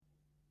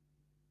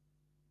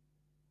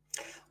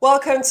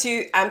Welcome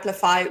to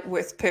Amplify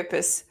with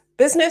Purpose,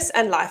 Business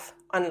and Life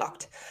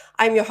Unlocked.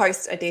 I'm your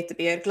host, Adette de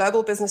Beer,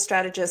 global business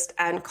strategist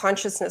and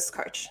consciousness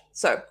coach.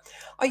 So,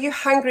 are you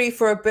hungry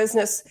for a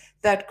business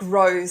that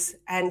grows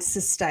and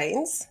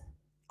sustains?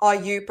 Are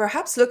you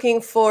perhaps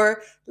looking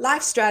for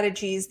life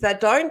strategies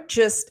that don't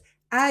just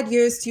add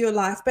years to your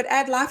life, but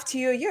add life to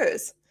your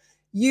years?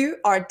 You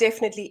are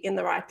definitely in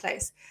the right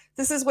place.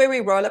 This is where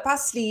we roll up our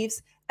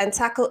sleeves and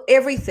tackle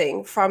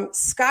everything from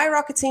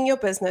skyrocketing your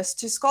business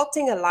to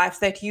sculpting a life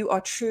that you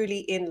are truly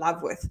in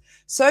love with.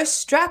 So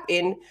strap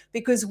in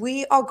because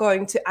we are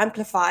going to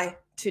amplify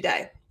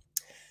today.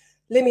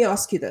 Let me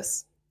ask you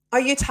this.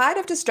 Are you tired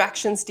of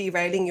distractions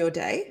derailing your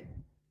day?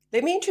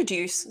 Let me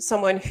introduce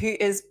someone who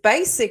is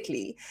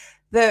basically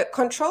the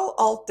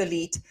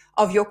Control-Alt-Delete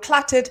of your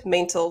cluttered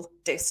mental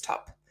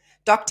desktop,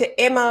 Dr.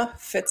 Emma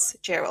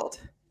Fitzgerald.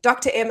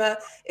 Dr. Emma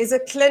is a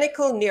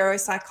clinical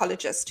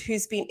neuropsychologist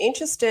who's been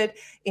interested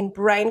in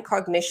brain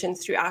cognition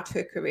throughout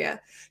her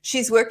career.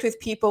 She's worked with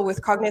people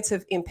with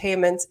cognitive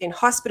impairments in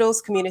hospitals,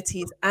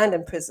 communities, and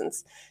in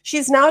prisons.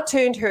 She's now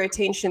turned her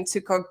attention to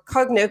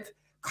cognition,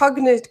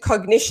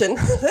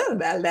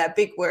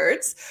 big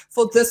words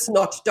for this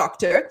not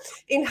doctor,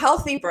 in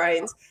healthy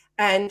brains.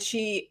 And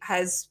she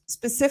has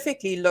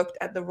specifically looked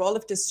at the role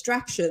of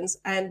distractions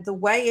and the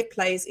way it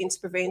plays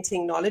into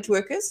preventing knowledge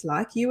workers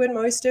like you and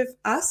most of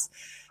us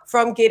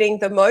from getting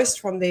the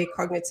most from their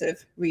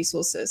cognitive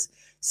resources.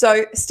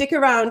 So stick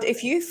around.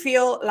 If you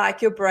feel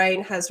like your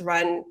brain has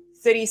run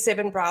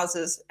 37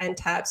 browsers and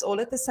tabs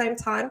all at the same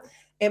time,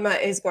 Emma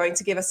is going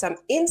to give us some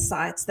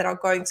insights that are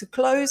going to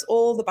close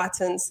all the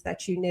buttons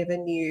that you never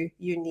knew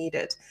you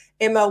needed.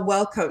 Emma,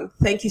 welcome.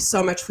 Thank you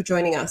so much for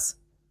joining us.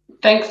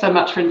 Thanks so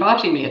much for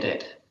inviting me,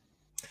 Adette.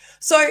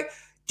 So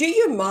do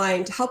you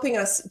mind helping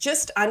us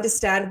just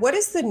understand what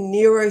is the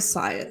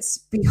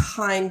neuroscience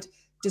behind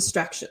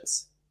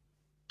distractions?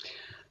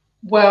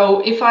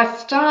 Well, if I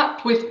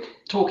start with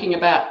talking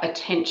about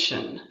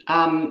attention,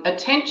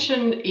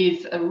 attention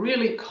is a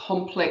really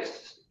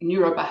complex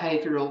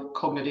neurobehavioral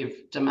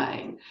cognitive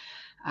domain.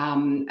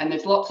 And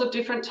there's lots of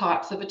different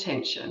types of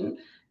attention.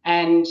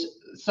 And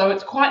so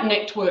it's quite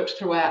networked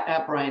throughout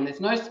our brain. There's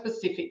no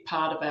specific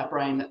part of our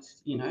brain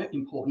that's,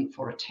 important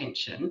for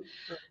attention.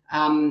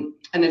 And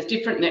there's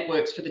different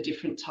networks for the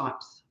different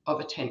types of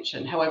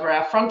attention. However,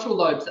 our frontal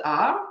lobes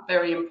are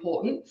very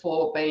important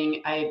for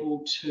being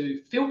able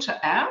to filter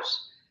out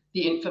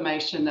the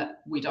information that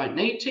we don't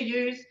need to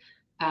use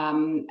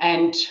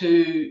and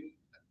to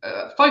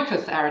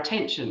focus our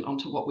attention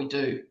onto what we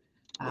do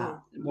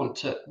want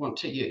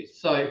to use.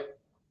 So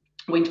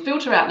we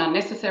filter out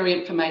unnecessary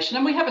information,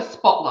 and we have a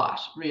spotlight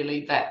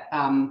really that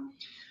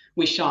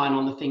we shine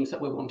on the things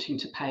that we're wanting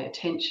to pay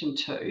attention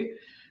to.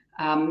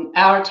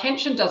 Our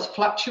attention does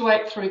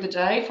fluctuate through the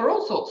day for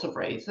all sorts of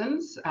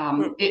reasons.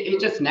 It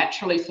just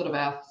naturally sort of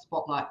our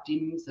spotlight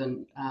dims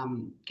and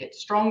gets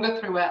stronger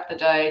throughout the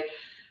day,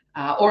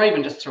 or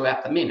even just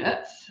throughout the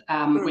minutes,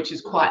 which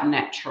is quite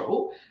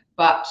natural.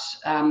 But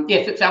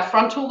yes, it's our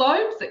frontal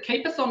lobes that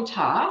keep us on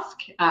task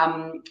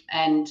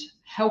and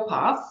help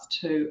us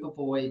to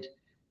avoid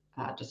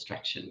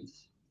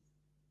distractions.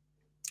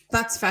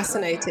 That's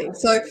fascinating.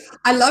 So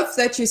I love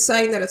that you're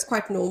saying that it's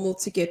quite normal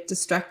to get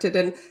distracted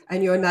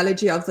and your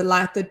analogy of the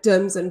light that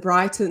dims and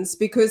brightens,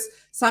 because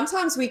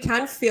sometimes we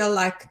can feel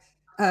like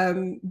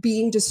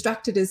being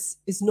distracted is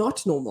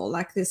not normal,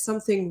 like there's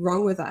something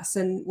wrong with us.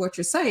 And what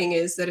you're saying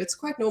is that it's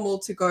quite normal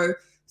to go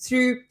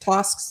through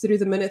tasks, through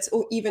the minutes,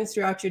 or even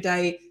throughout your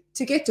day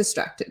to get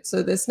distracted.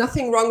 So there's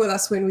nothing wrong with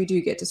us when we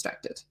do get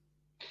distracted.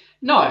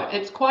 No,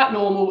 it's quite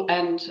normal.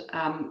 And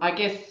I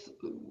guess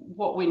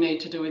what we need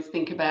to do is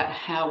think about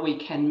how we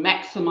can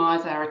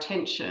maximize our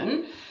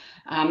attention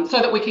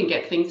so that we can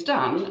get things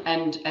done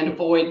and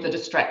avoid the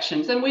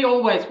distractions. And we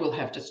always will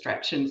have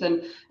distractions.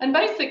 And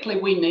basically,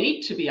 we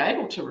need to be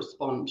able to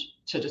respond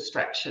to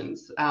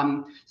distractions.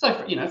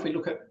 If we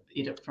look at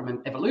it from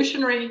an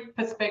evolutionary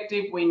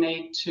perspective, we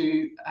need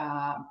to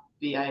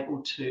be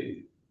able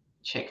to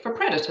check for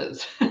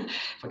predators if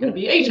we're going to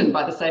be eaten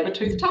by the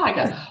saber-toothed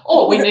tiger,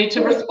 or we need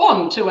to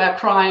respond to our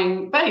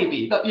crying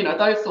baby, but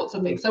those sorts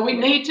of things. So we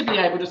need to be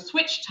able to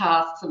switch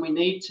tasks, and we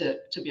need to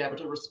be able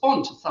to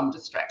respond to some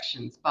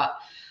distractions. But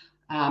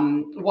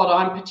what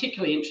I'm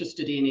particularly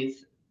interested in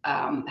is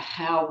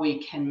how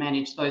we can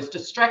manage those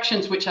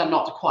distractions which are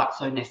not quite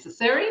so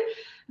necessary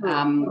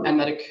and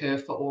that occur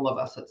for all of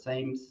us, it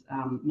seems,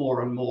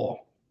 more and more.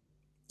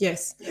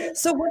 Yes.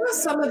 So what are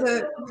some of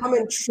the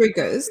common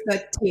triggers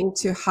that tend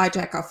to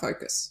hijack our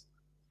focus?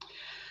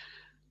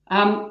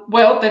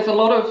 Well, there's a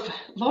lot of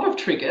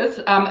triggers,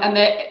 and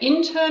they're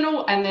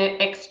internal and they're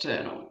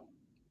external.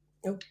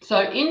 Oh. So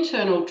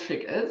internal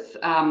triggers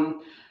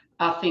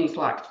are things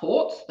like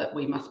thoughts that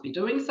we must be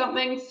doing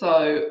something.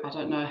 So I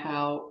don't know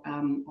how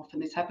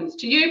often this happens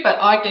to you, but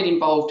I get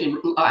involved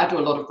I do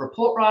a lot of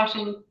report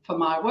writing for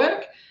my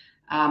work.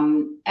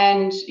 And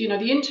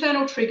the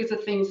internal triggers are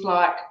things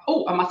like,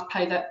 oh, I must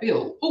pay that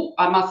bill. Oh,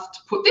 I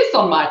must put this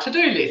on my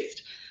to-do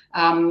list.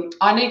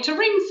 I need to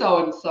ring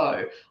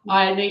so-and-so.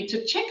 I need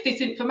to check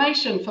this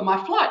information for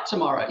my flight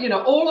tomorrow.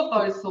 All of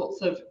those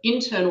sorts of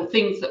internal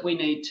things that we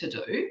need to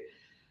do.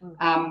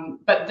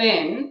 But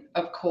then,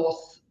 of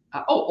course,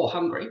 or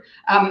hungry.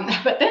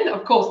 But then,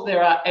 of course,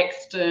 there are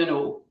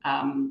external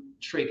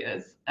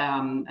triggers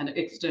and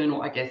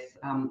external, I guess,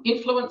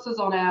 influences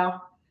on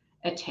our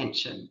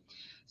attention.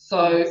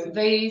 So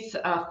these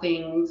are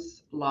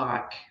things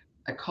like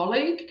a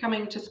colleague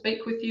coming to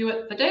speak with you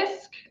at the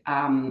desk,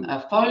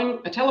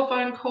 a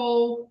telephone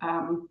call,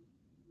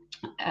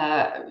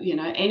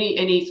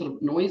 any sort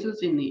of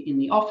noises in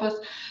the office,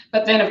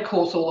 but then of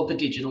course all of the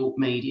digital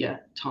media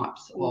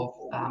types of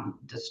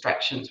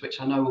distractions, which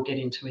I know we'll get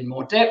into in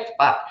more depth,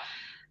 but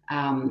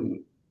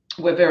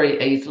we're very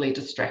easily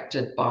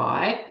distracted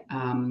by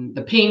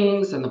the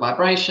pings and the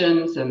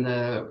vibrations and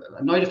the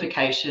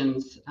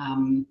notifications,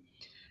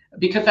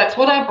 because that's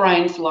what our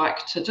brains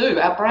like to do.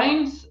 Our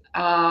brains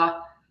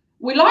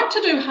we like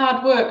to do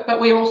hard work,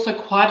 but we're also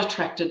quite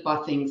attracted by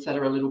things that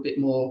are a little bit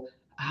more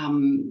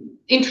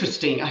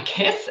interesting, I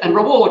guess, and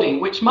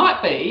rewarding, which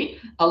might be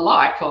a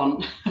like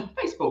on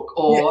Facebook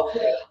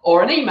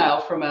or an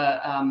email from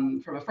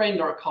a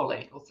friend or a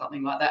colleague or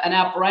something like that. And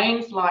our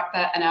brains like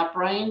that, and our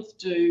brains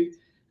do,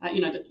 about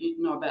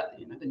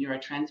the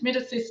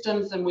neurotransmitter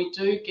systems, and we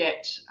do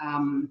get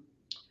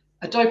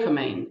a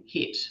dopamine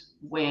hit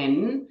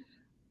when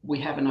we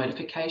have a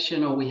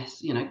notification or we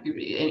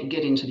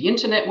get into the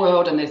internet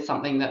world and there's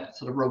something that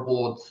sort of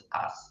rewards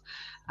us.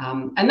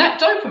 And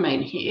that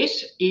dopamine hit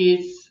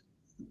is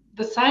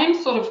the same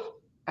sort of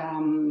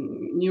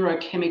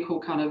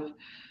neurochemical kind of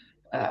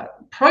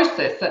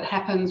process that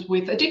happens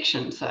with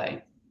addiction,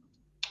 say.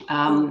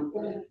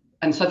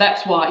 And so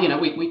that's why,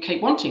 we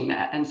keep wanting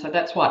that. And so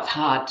that's why it's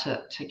hard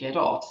to get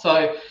off.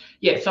 So,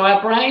 so our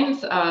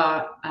brains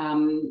are,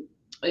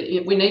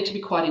 we need to be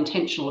quite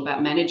intentional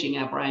about managing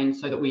our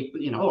brains so that we,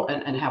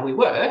 and how we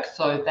work,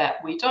 so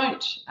that we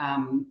don't,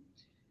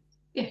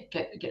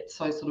 get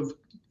so sort of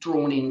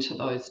drawn into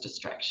those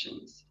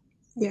distractions.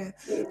 Yeah.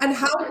 And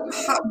how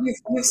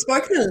you've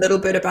spoken a little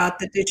bit about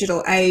the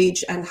digital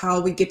age and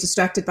how we get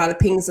distracted by the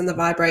pings and the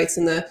vibrates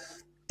and the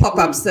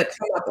pop-ups that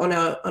come up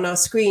on our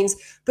screens,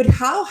 but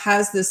how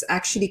has this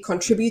actually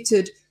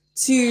contributed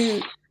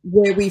to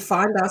where we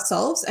find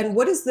ourselves, and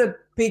what is the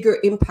bigger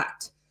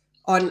impact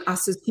on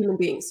us as human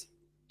beings?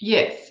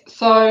 Yes,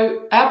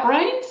 so our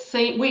brains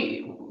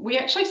we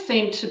actually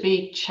seem to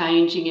be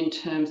changing in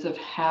terms of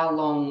how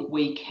long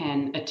we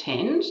can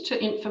attend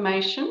to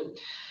information.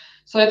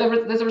 So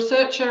there's a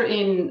researcher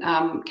in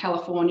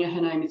California, her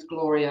name is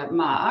Gloria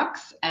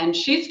Marks, and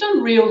she's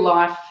done real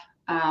life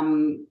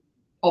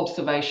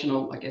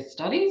observational, I guess,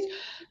 studies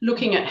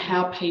looking at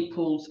how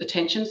people's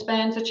attention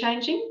spans are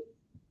changing.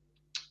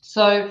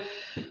 So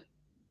it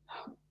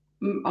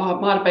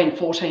might have been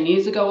 14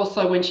 years ago or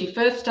so when she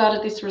first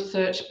started this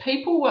research,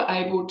 people were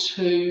able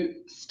to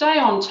stay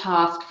on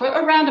task for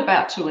around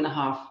about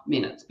 2.5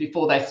 minutes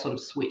before they sort of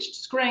switched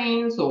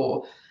screens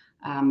or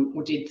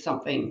did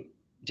something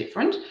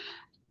different.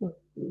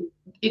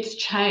 It's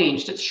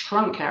changed, it's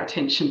shrunk our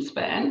attention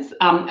spans,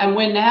 and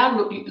we're now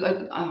looking,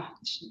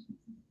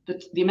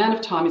 the amount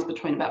of time is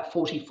between about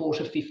 44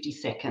 to 50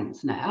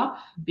 seconds now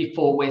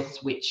before we're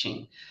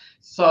switching.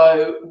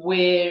 So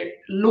we're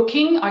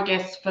looking, I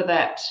guess, for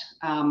that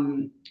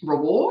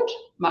reward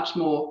much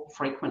more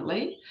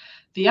frequently.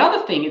 The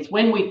other thing is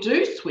when we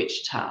do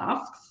switch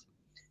tasks,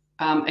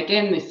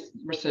 again, this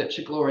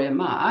researcher, Gloria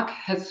Mark,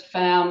 has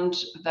found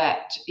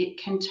that it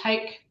can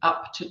take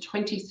up to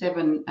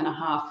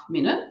 27.5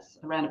 minutes,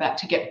 around about,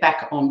 to get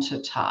back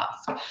onto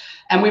task.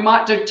 And we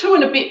might do 2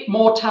 and a bit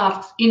more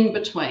tasks in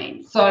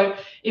between. So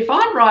if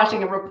I'm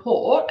writing a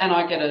report and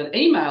I get an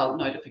email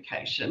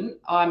notification,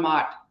 I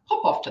might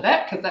pop off to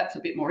that because that's a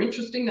bit more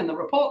interesting than the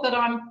report that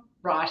I'm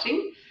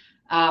writing.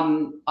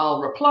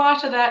 I'll reply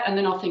to that and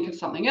then I'll think of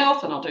something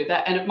else and I'll do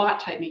that. And it might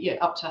take me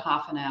up to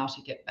half an hour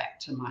to get back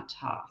to my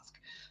task.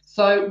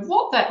 So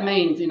what that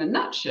means in a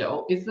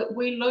nutshell is that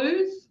we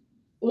lose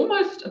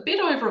almost a bit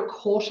over a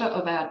quarter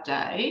of our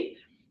day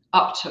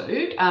up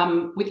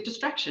to with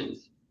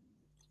distractions,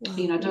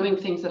 doing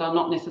things that are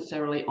not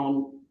necessarily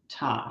on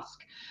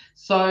task.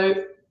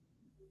 So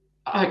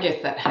I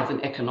guess that has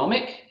an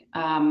economic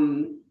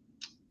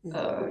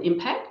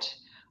impact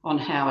on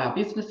how our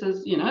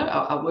businesses,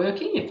 are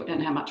working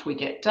and how much we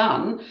get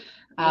done,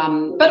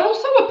 but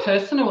also a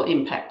personal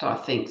impact, I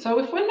think. So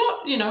if we're not,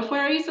 if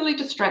we're easily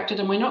distracted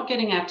and we're not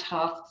getting our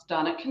tasks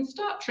done, it can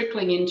start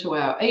trickling into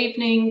our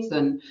evenings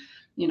and,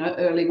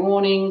 early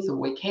mornings or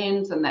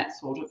weekends and that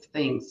sort of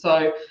thing.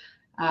 So,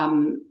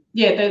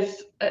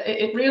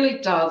 it really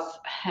does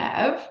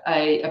have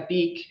a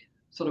big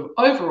sort of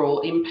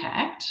overall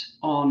impact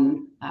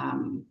on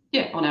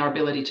our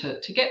ability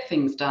to get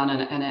things done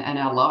and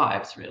our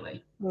lives,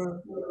 really.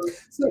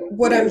 So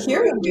what I'm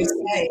hearing you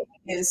say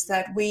is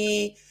that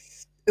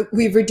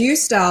we've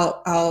reduced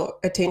our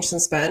attention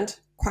span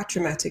quite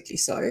dramatically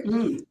so.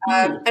 And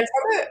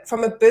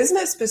from a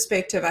business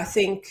perspective,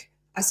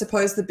 I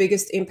suppose the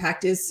biggest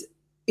impact is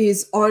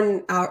is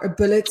on our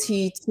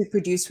ability to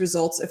produce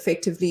results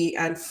effectively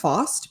and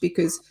fast,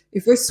 because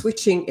if we're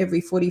switching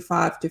every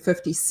 45 to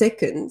 50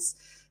 seconds,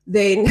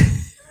 then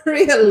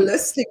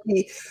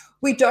realistically,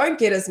 we don't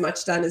get as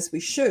much done as we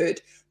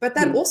should. But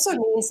that also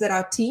means that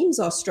our teams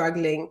are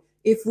struggling.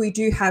 If we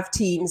do have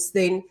teams,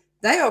 then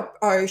they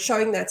are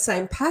showing that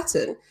same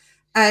pattern.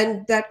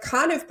 And that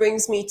kind of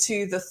brings me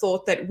to the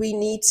thought that we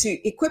need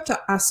to equip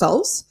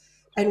ourselves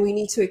and we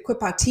need to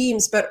equip our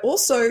teams. But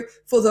also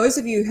for those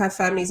of you who have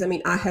families, I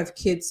mean, I have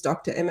kids,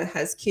 Dr. Emma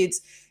has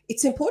kids.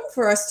 It's important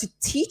for us to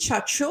teach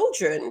our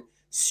children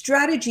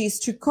strategies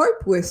to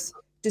cope with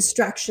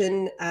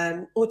distraction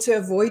or to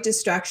avoid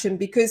distraction,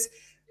 because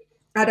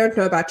I don't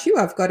know about you.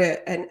 I've got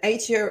an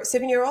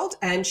 7-year-old,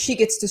 and she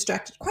gets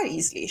distracted quite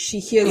easily. She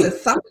hears a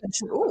thump and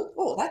she,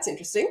 oh, that's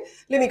interesting.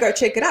 Let me go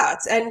check it out.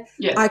 And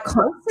I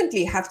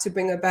constantly have to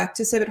bring her back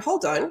to say, but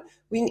hold on,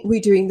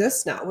 we're doing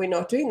this now. We're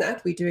not doing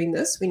that. We're doing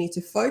this. We need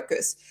to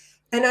focus.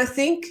 And I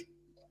think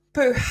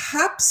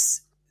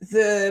perhaps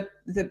the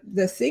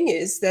thing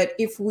is that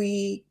if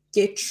we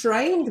get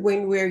trained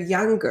when we're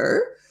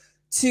younger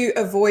to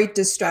avoid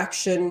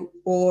distraction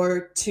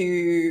or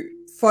to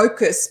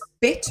focus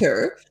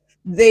better,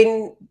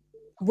 then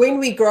when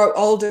we grow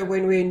older,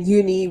 when we're in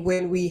uni,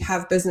 when we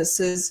have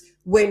businesses,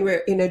 when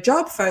we're in a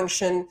job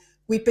function,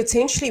 we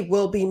potentially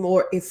will be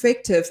more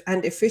effective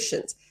and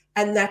efficient.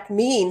 And that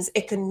means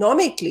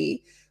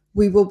economically,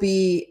 we will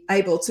be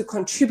able to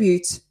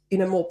contribute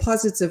in a more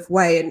positive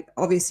way. And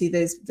obviously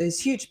there's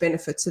huge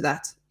benefit to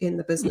that in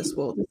the business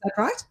world. Is that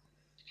right?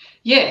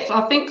 Yes,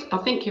 I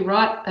think you're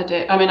right,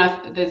 Adette. I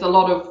mean, there's a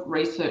lot of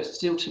research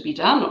still to be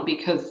done,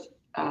 because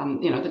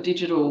the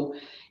digital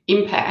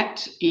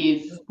impact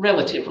is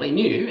relatively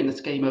new in the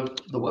scheme of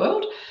the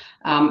world,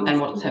 and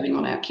what it's having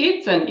on our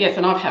kids. And yes,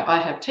 and I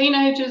have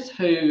teenagers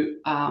who,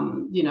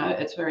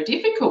 it's very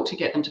difficult to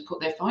get them to put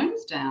their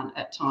phones down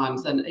at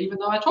times. And even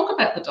though I talk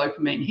about the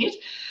dopamine hit,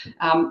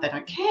 they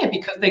don't care,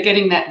 because they're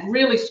getting that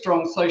really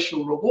strong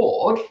social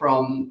reward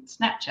from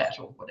Snapchat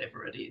or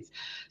whatever it is.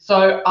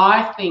 So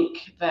I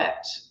think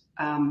that,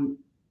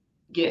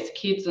 yes,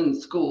 kids and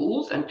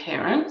schools and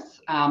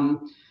parents,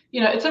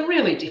 it's a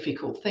really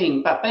difficult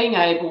thing, but being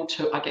able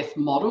to, I guess,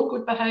 model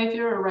good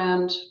behaviour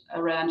around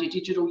your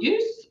digital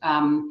use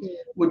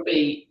would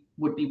be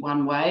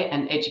one way,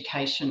 and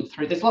education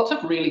through. There's lots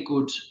of really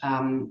good,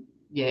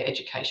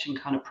 education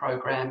kind of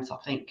programs, I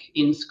think,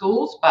 in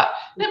schools. But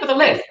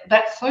nevertheless,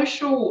 that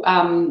social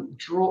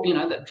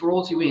that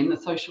draws you in, the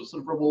social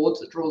sort of rewards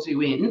that draws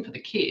you in for the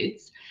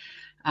kids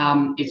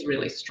is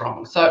really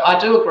strong. So I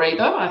do agree,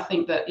 though. I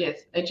think that yes,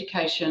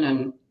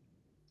 education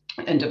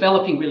and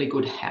developing really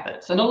good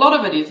habits. And a lot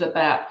of it is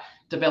about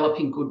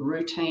developing good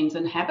routines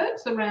and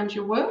habits around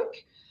your work.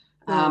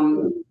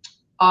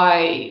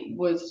 I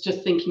was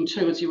just thinking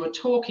too, as you were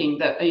talking,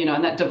 that,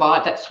 and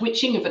that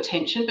switching of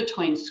attention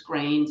between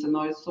screens and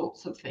those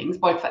sorts of things,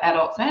 both for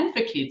adults and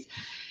for kids,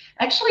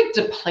 actually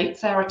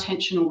depletes our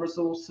attentional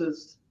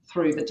resources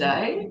through the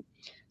day.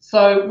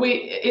 So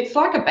it's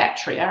like a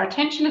battery. Our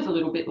attention is a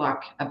little bit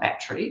like a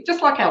battery,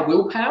 just like our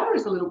willpower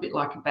is a little bit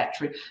like a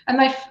battery. And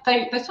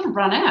they sort of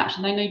run out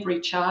and they need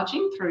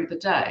recharging through the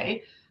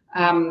day.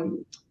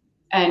 And,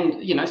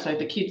 so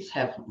the kids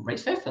have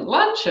recess and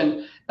lunch,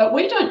 but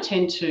we don't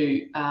tend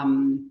to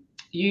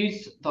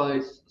use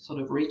those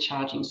sort of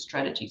recharging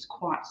strategies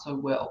quite so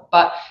well.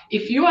 But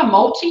if you are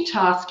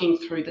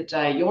multitasking through the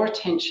day, your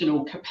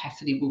attentional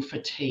capacity will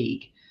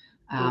fatigue.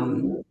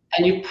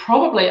 And you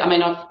probably,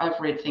 I've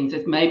read things,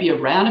 there's maybe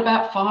around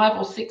about 5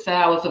 or 6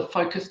 hours of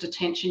focused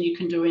attention you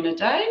can do in a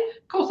day.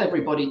 Of course,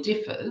 everybody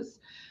differs.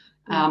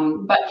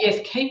 But yes,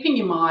 keeping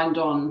your mind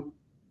on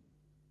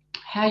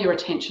how your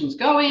attention's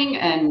going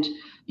and,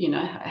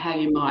 how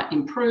you might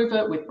improve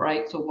it with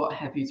breaks or what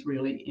have you is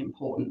really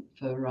important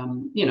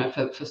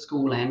for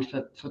school and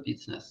for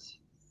business.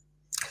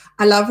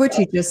 I love what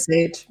you just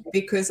said,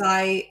 because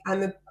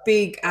I'm a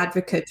big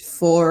advocate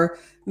for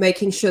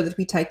making sure that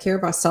we take care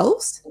of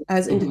ourselves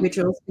as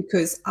individuals,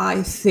 because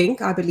I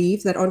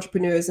believe that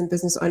entrepreneurs and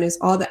business owners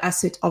are the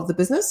asset of the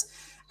business.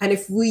 And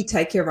if we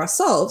take care of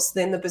ourselves,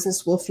 then the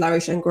business will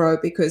flourish and grow,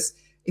 because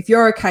if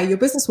you're okay, your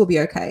business will be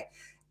okay.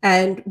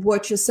 And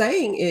what you're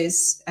saying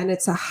is, and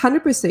it's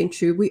 100%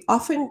 true, we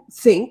often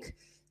think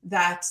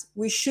that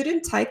we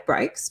shouldn't take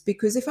breaks,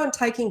 because if I'm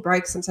taking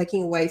breaks, I'm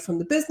taking away from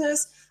the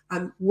business,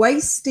 I'm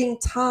wasting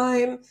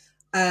time,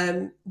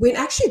 when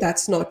actually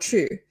that's not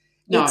true.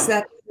 No. It's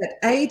that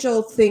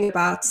age-old thing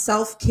about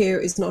self-care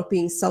is not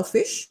being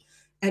selfish.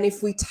 And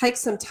if we take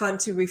some time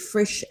to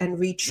refresh and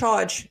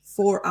recharge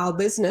for our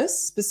business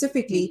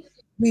specifically,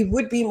 we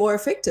would be more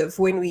effective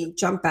when we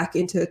jump back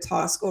into a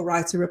task or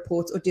write a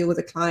report or deal with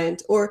a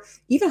client or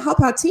even help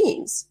our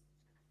teams.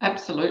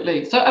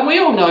 Absolutely. So, and we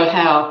all know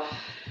how,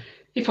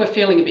 if we're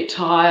feeling a bit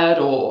tired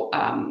or,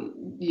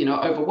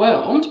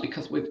 overwhelmed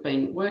because we've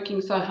been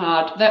working so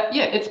hard, that,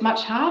 it's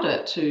much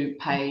harder to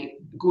pay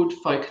good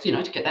focus,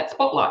 to get that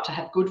spotlight, to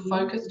have good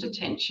focused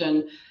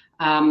attention,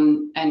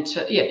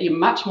 You're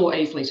much more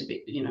easily to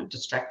be,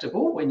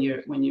 distractible when you're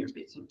a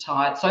bit sort of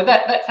tired. So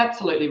that's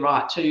absolutely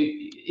right too.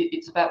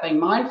 It's about being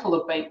mindful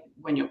of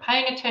when you're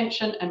paying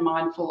attention, and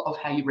mindful of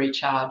how you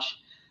recharge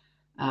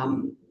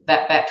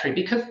that battery.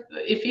 Because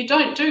if you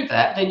don't do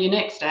that, then your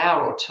next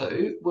hour or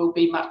two will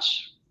be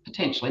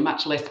potentially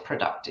much less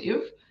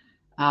productive.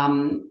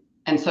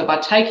 And so by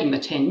taking the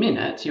 10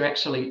 minutes, you're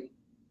actually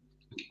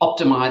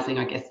optimizing,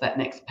 I guess, that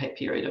next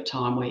period of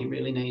time where you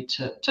really need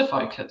to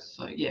focus.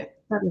 So, yeah.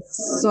 That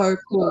is so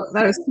cool.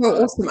 That is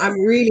so awesome. I'm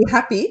really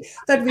happy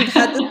that we've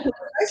had this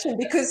conversation,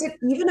 because it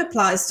even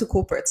applies to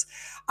corporates.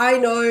 I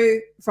know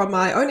from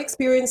my own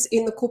experience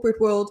in the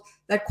corporate world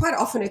that quite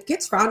often it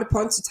gets frowned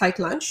upon to take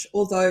lunch,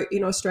 although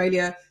in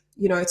Australia,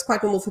 it's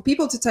quite normal for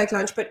people to take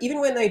lunch. But even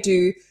when they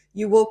do,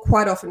 you will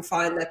quite often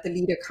find that the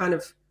leader kind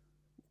of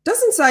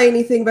doesn't say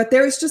anything, but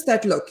there is just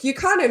that look. You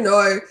kind of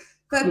know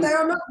that they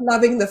are not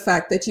loving the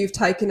fact that you've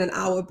taken an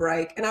hour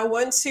break. And I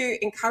want to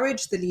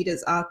encourage the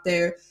leaders out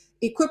there,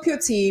 equip your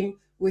team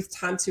with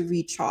time to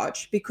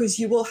recharge, because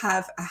you will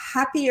have a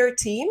happier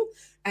team,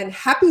 and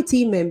happy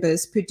team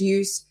members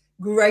produce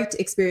great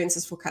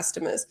experiences for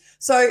customers.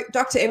 So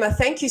Dr. Emma,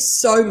 thank you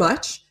so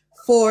much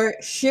for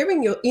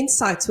sharing your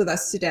insights with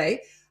us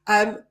today.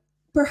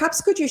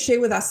 Perhaps could you share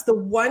with us the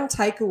one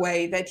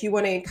takeaway that you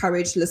want to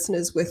encourage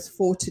listeners with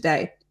for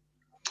today?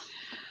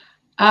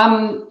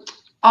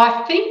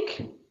 I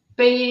think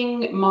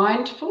being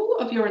mindful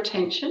of your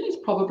attention is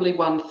probably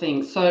one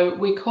thing. So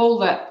we call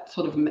that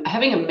sort of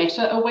having a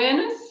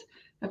meta-awareness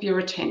of your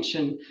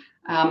attention.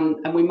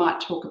 And we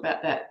might talk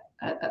about that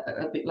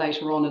a bit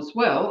later on as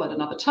well at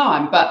another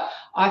time. But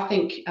I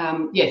think,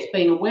 yes,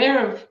 being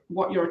aware of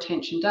what your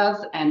attention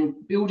does and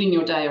building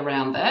your day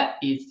around that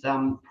is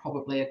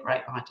probably a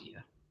great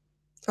idea.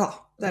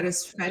 Oh, that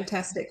is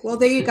fantastic. Well,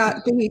 there you go.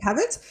 There you have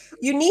it.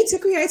 You need to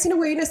create an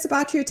awareness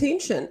about your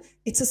attention.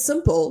 It's a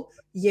simple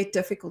yet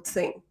difficult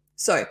thing.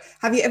 So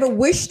have you ever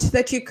wished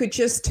that you could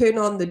just turn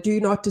on the do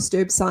not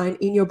disturb sign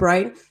in your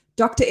brain?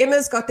 Dr.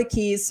 Emma's got the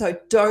keys, so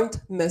don't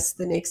miss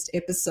the next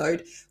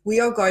episode. We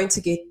are going to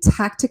get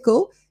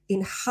tactical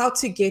in how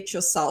to get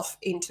yourself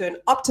into an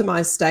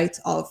optimized state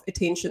of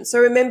attention. So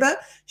remember,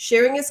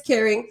 sharing is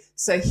caring.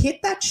 So hit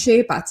that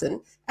share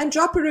button and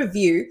drop a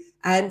review,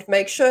 and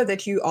make sure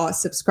that you are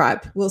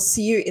subscribed. We'll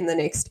see you in the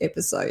next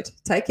episode.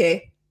 Take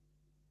care.